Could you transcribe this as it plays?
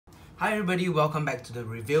Hi everybody, welcome back to the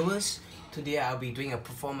reviewers. Today I'll be doing a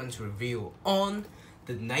performance review on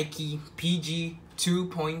the Nike PG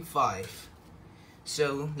 2.5.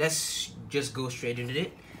 So let's just go straight into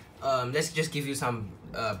it. Let's just give you some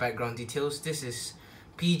background details. This is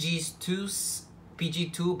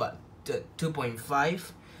PG2 but the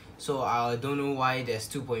 2.5. So I don't know why there's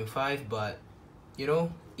 2.5, but you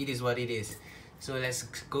know, it is what it is. So let's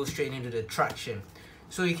go straight into the traction.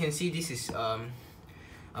 So you can see this is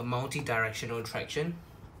a multi-directional traction,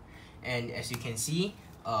 and as you can see,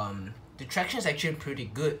 the traction is actually pretty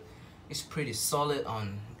good. It's pretty solid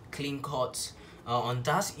on clean courts. On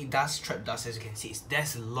dust, it does trap dust. As you can see,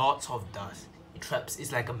 there's lots of dust. It traps.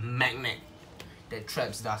 It's like a magnet that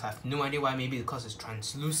traps dust. I have no idea why. Maybe because it's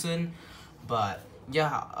translucent, but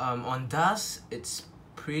yeah, on dust it's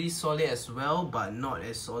pretty solid as well, but not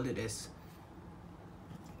as solid as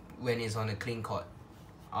when it's on a clean court.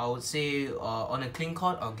 I would say on a clean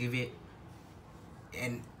court I'll give it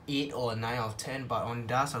an 8 or 9 out of 10, but on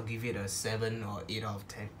dust I'll give it a 7 or 8 out of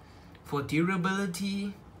 10. For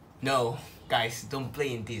durability, no guys, don't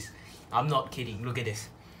play in this. I'm not kidding. Look at this.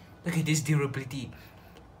 Look at this durability.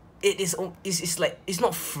 It's like, it's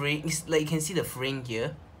not fraying. It's like you can see the fraying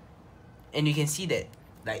here, and you can see that,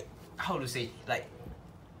 like, how to say, like,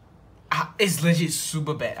 it's legit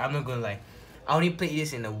super bad. I'm not gonna lie. I only played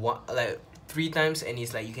this in like 3 times, and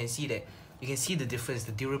it's like you can see that, you can see the difference.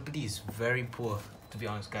 The durability is very poor, to be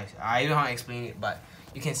honest, guys. I don't know how to explain it, but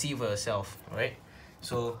you can see for yourself, right?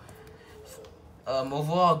 So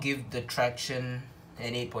overall I'll give the traction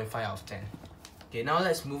an 8.5 out of 10. Okay, now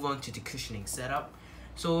let's move on to the cushioning setup.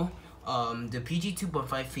 So the PG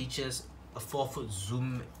 2.5 features a 4-foot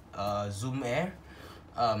zoom air,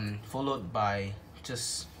 followed by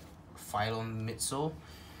just Phylon midsole.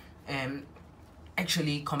 And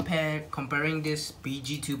actually, comparing this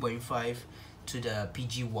PG 2.5 to the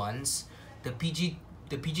PG 1s, the PG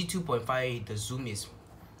 2.5, the zoom is,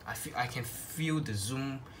 I can feel the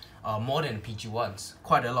zoom more than PG 1s,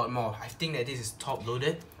 quite a lot more. I think that this is top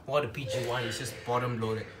loaded, while the PG 1 is just bottom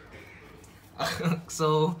loaded.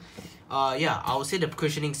 So yeah, I would say the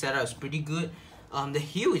cushioning setup is pretty good. The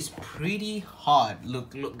heel is pretty hard.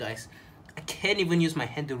 Look guys, I can't even use my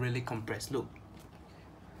hand to really compress. Look,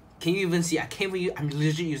 can you even see? I can't even I'm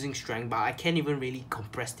legit using strength, but I can't even really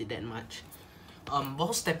compress it that much.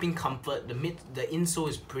 Ball stepping comfort, the insole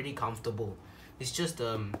is pretty comfortable. It's just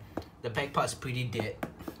the back part is pretty dead,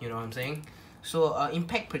 you know what I'm saying? So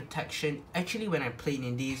impact protection, actually when I played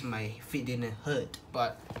in these, my feet didn't hurt,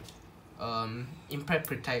 but impact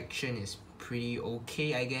protection is pretty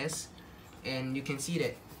okay, I guess. And you can see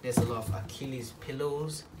that there's a lot of Achilles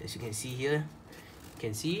pillows, as you can see here.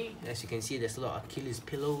 As you can see, there's a lot of Achilles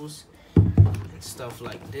pillows and stuff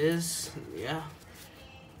like this. Yeah,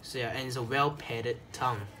 so yeah, and it's a well padded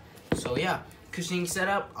tongue. So yeah, cushioning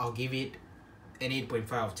setup, I'll give it an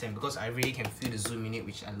 8.5 out of 10 because I really can feel the zoom in it,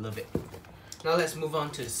 which I love it. Now let's move on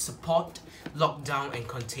to the support, lockdown, and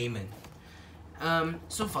containment.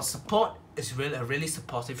 So for support, it's a really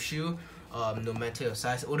supportive shoe, no matter your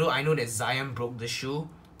size. Although I know that Zion broke the shoe,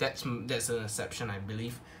 that's an exception, I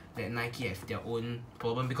believe. That Nike have their own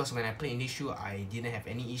problem, because when I played in this shoe I didn't have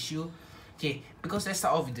any issue. Okay, because let's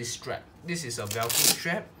start off with this strap. This is a Velcro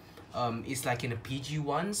strap. It's like in the PG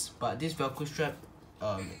ones, but this Velcro strap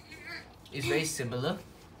is very similar.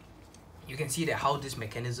 You can see that how this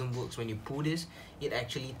mechanism works. When you pull this, it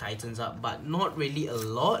actually tightens up, but not really a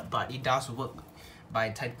lot, but it does work by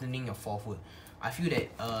tightening your forefoot. I feel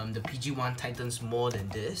that the PG1 tightens more than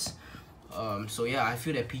this. So yeah, I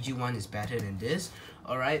feel that PG1 is better than this.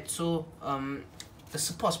 Alright, so the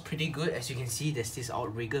support's pretty good. As you can see, there's this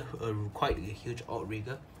outrigger, quite a huge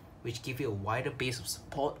outrigger, which give you a wider base of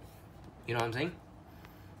support. You know what I'm saying?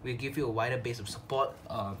 Will give you a wider base of support,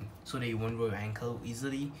 so that you won't roll your ankle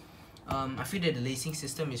easily. I feel that the lacing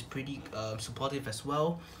system is pretty supportive as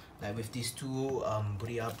well. Like with these two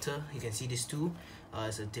Buriaptor, you can see these two.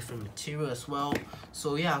 It's a different material as well.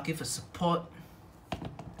 So yeah, I'll give a support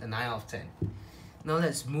a 9 out of 10. Now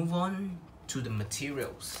let's move on to the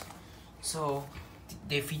materials. So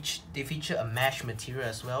they feature a mesh material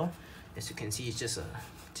as well. As you can see, it's just a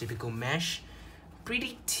typical mesh,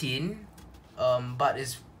 pretty thin, but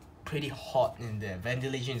it's pretty hot in there.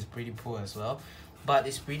 Ventilation is pretty poor as well, but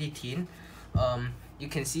it's pretty thin. You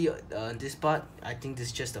can see this part, I think this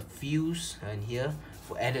is just a fuse and here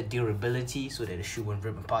for added durability, so that the shoe won't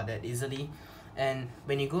rip apart that easily. And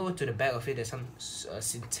when you go to the back of it, there's some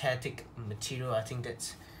synthetic material. I think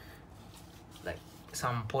that's like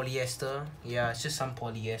some polyester. Yeah, it's just some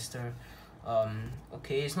polyester.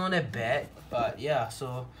 Okay, it's not that bad, but yeah,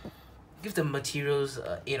 so give the materials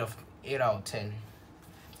 8 out of 10.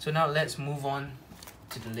 So now let's move on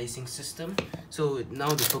to the lacing system. So now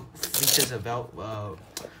the book features a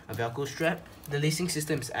Velcro strap. The lacing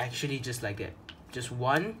system is actually just like that. There's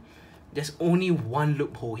only one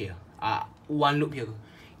loophole here. One loop here.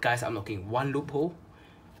 Guys, I'm looking. One loophole.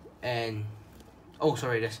 And oh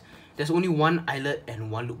sorry, there's only one eyelet and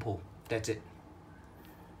one loophole. That's it.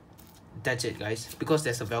 That's it, guys. Because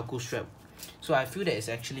there's a Velcro strap. So I feel that it's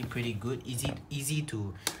actually pretty good. Easy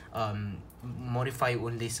to modify your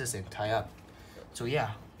own laces and tie up. So yeah,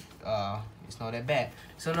 it's not that bad.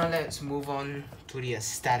 So now let's move on to the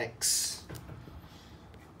aesthetics.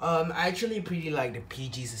 I actually pretty like the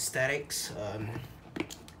PG's aesthetics.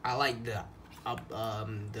 I like the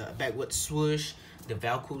backward swoosh, the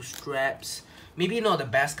Velcro straps. Maybe not the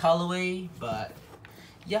best colorway, but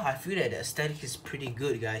yeah, I feel that the aesthetic is pretty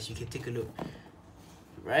good, guys. You can take a look,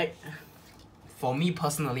 right? For me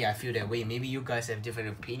personally, I feel that way. Maybe you guys have different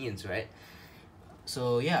opinions, right?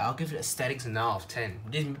 So yeah, I'll give it aesthetics an out of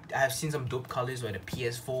 10. I've seen some dope colors like the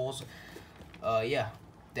PS4s. Yeah,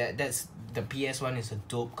 that's the PS1 is a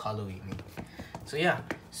dope colorway. So yeah,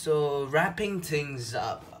 so wrapping things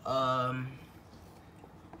up,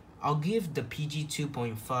 I'll give the PG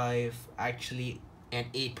 2.5 actually an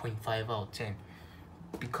 8.5 out of 10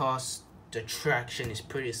 because the traction is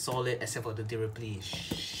pretty solid, except for the durability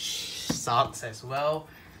sucks as well.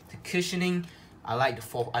 The cushioning, I love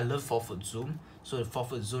 4-foot zoom. So the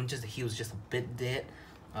 4-foot zoom, just the heel is just a bit dead,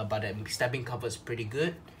 but the stepping cover is pretty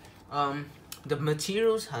good. The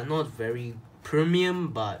materials are not very premium,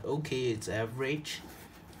 but okay, it's average.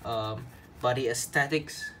 But the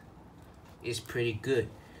aesthetics is pretty good.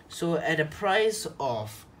 So at a price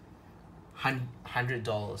of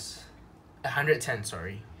 $110,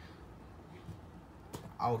 sorry,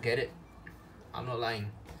 I'll get it. I'm not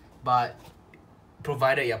lying, but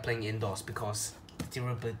provided you're playing indoors, because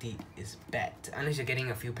durability is bad. Unless you're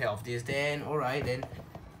getting a few pair of this, then alright, then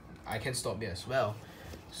I can stop here as well.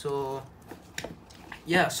 So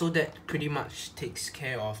yeah, so that pretty much takes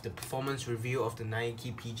care of the performance review of the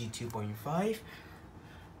Nike PG 2.5.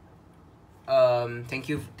 Thank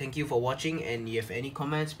you for watching, and if you have any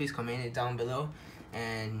comments, please comment it down below,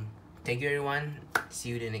 and thank you everyone. See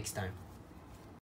you the next time.